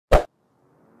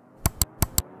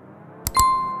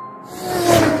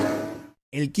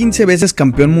El 15 veces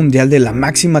campeón mundial de la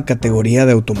máxima categoría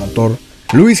de automotor,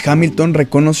 Lewis Hamilton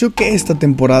reconoció que esta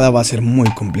temporada va a ser muy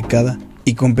complicada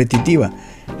y competitiva,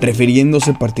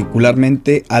 refiriéndose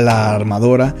particularmente a la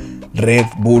armadora Red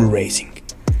Bull Racing.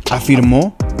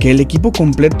 Afirmó que el equipo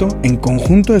completo, en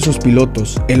conjunto de sus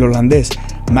pilotos, el holandés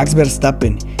Max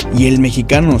Verstappen y el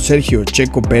mexicano Sergio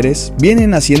Checo Pérez,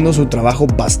 vienen haciendo su trabajo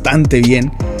bastante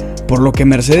bien, por lo que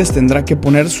Mercedes tendrá que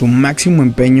poner su máximo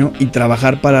empeño y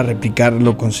trabajar para replicar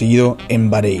lo conseguido en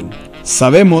Bahrein.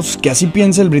 Sabemos que así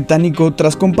piensa el británico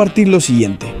tras compartir lo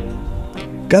siguiente: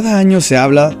 cada año se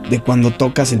habla de cuando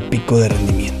tocas el pico de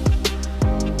rendimiento.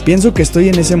 Pienso que estoy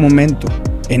en ese momento,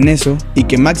 en eso, y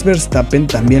que Max Verstappen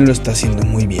también lo está haciendo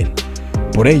muy bien.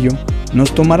 Por ello,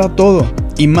 nos tomará todo,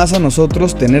 y más a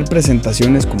nosotros, tener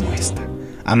presentaciones como esta.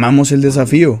 Amamos el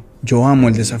desafío, yo amo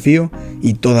el desafío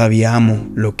y todavía amo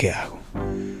lo que hago.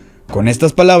 Con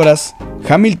estas palabras,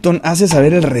 Hamilton hace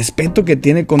saber el respeto que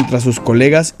tiene contra sus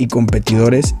colegas y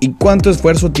competidores y cuánto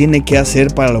esfuerzo tiene que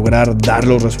hacer para lograr dar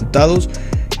los resultados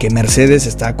que Mercedes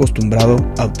está acostumbrado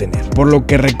a obtener. Por lo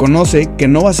que reconoce que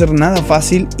no va a ser nada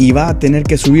fácil y va a tener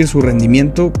que subir su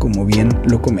rendimiento, como bien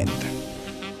lo comenta.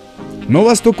 No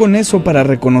bastó con eso para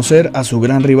reconocer a su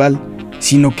gran rival,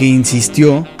 sino que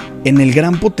insistió en el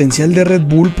gran potencial de Red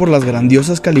Bull por las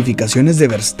grandiosas calificaciones de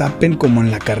Verstappen como en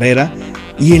la carrera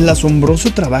y el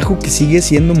asombroso trabajo que sigue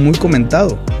siendo muy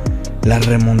comentado, la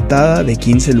remontada de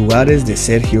 15 lugares de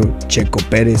Sergio Checo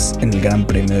Pérez en el Gran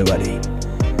Premio de Bahrein.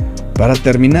 Para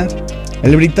terminar,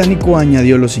 el británico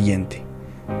añadió lo siguiente: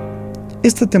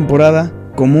 esta temporada,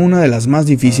 como una de las más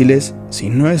difíciles, si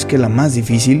no es que la más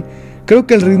difícil, creo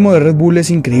que el ritmo de Red Bull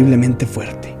es increíblemente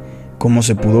fuerte, como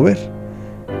se pudo ver.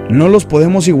 No los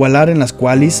podemos igualar en las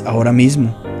qualis ahora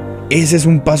mismo. Ese es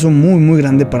un paso muy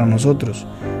grande para nosotros,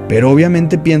 pero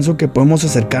obviamente pienso que podemos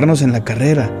acercarnos en la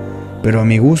carrera, pero a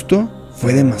mi gusto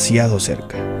fue demasiado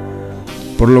cerca.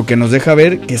 Por lo que nos deja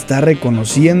ver que está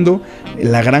reconociendo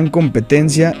la gran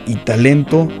competencia y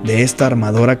talento de esta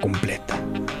armadora completa.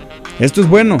 Esto es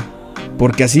bueno,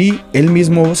 porque así él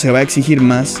mismo se va a exigir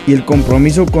más y el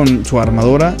compromiso con su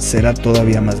armadora será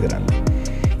todavía más grande.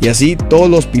 Y así todos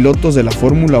los pilotos de la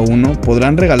Fórmula 1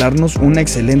 podrán regalarnos una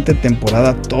excelente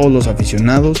temporada a todos los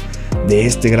aficionados de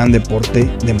este gran deporte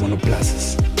de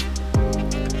monoplazas.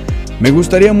 Me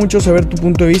gustaría mucho saber tu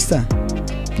punto de vista.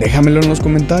 Déjamelo en los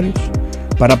comentarios.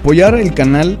 Para apoyar el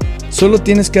canal, solo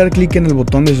tienes que dar clic en el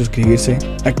botón de suscribirse,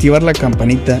 activar la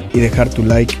campanita y dejar tu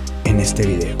like en este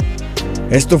video.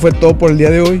 Esto fue todo por el día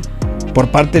de hoy. Por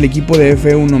parte del equipo de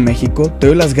F1 México, te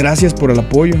doy las gracias por el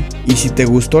apoyo y si te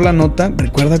gustó la nota,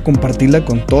 recuerda compartirla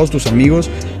con todos tus amigos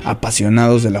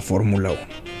apasionados de la Fórmula 1.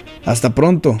 Hasta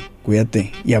pronto,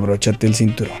 cuídate y abróchate el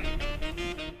cinturón.